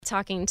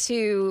talking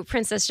to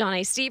Princess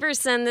Jhane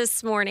Stepherson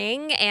this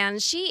morning,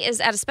 and she is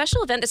at a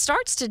special event that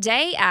starts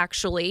today,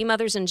 actually.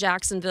 Mothers in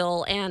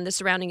Jacksonville and the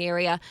surrounding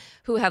area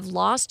who have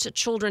lost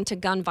children to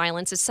gun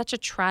violence. It's such a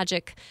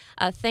tragic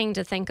thing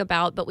to think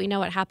about, but we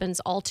know it happens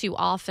all too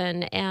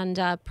often. And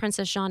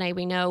Princess Jhane,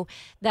 we know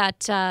that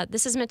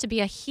this is meant to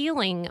be a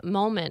healing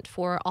moment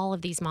for all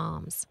of these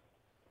moms.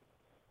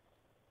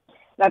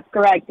 That's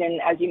correct.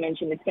 And as you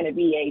mentioned, it's going to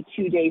be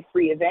a 2-day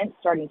free event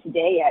starting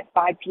today at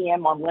 5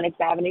 p.m. on Lenox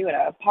Avenue. And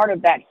a part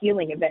of that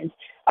healing event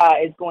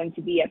is going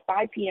to be at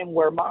 5 p.m.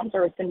 where moms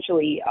are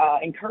essentially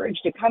encouraged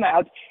to come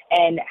out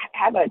and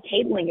have a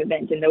tabling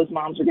event. And those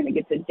moms are going to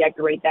get to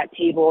decorate that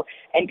table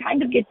and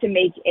kind of get to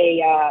make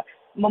a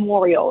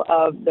memorial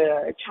of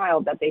the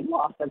child that they've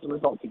lost as a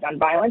result of gun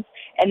violence.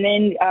 And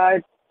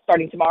then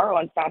starting tomorrow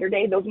on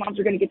Saturday, those moms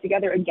are going to get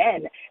together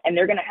again, and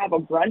they're going to have a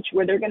brunch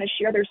where they're going to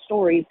share their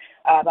stories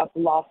about the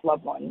lost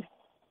loved ones.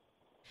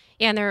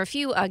 Yeah, and there are a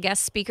few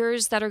guest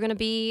speakers that are going to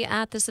be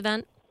at this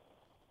event.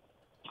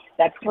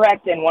 That's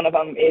correct, and one of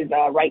them is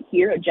right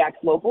here at Jack's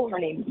Local. Her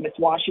name is Miss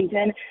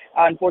Washington.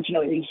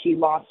 Unfortunately, she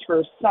lost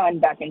her son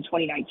back in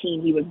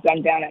 2019. He was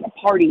gunned down at a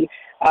party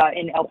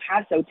in El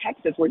Paso,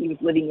 Texas, where he was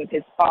living with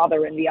his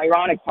father. And the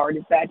ironic part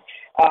is that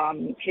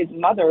his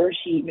mother,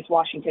 Miss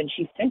Washington,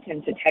 she sent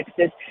him to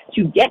Texas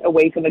to get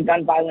away from the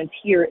gun violence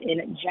here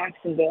in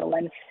Jacksonville.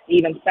 And the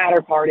even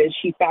sadder part is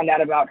she found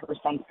out about her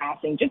son's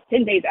passing just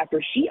 10 days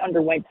after she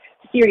underwent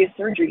serious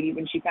surgery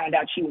when she found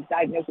out she was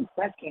diagnosed with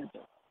breast cancer.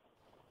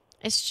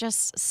 It's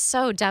just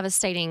so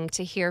devastating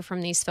to hear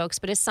from these folks,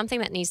 but it's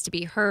something that needs to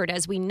be heard,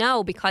 as we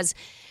know, because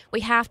we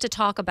have to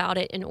talk about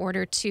it in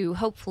order to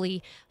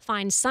hopefully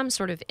find some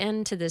sort of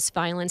end to this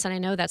violence. And I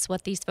know that's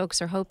what these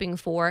folks are hoping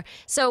for.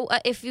 So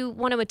if you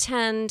want to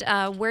attend,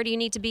 where do you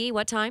need to be?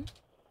 What time?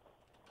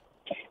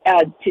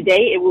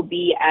 Today it will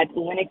be at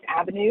Lenox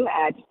Avenue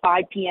at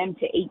 5 p.m.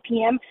 to 8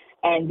 p.m.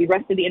 And the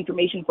rest of the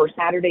information for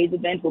Saturday's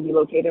event will be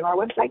located on our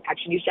website,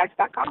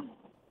 actionnewsjacks.com.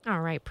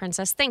 All right,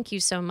 Princess, thank you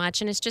so much.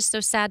 And it's just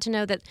so sad to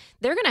know that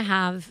they're going to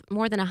have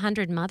more than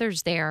 100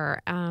 mothers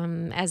there,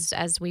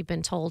 as we've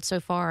been told so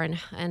far.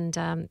 And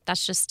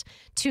that's just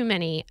too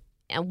many.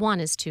 One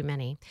is too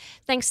many.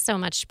 Thanks so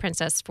much,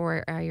 Princess,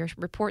 for your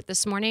report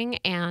this morning.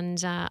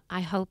 And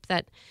I hope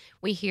that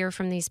we hear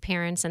from these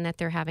parents and that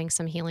they're having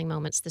some healing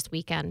moments this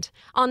weekend,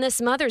 on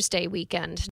this Mother's Day weekend.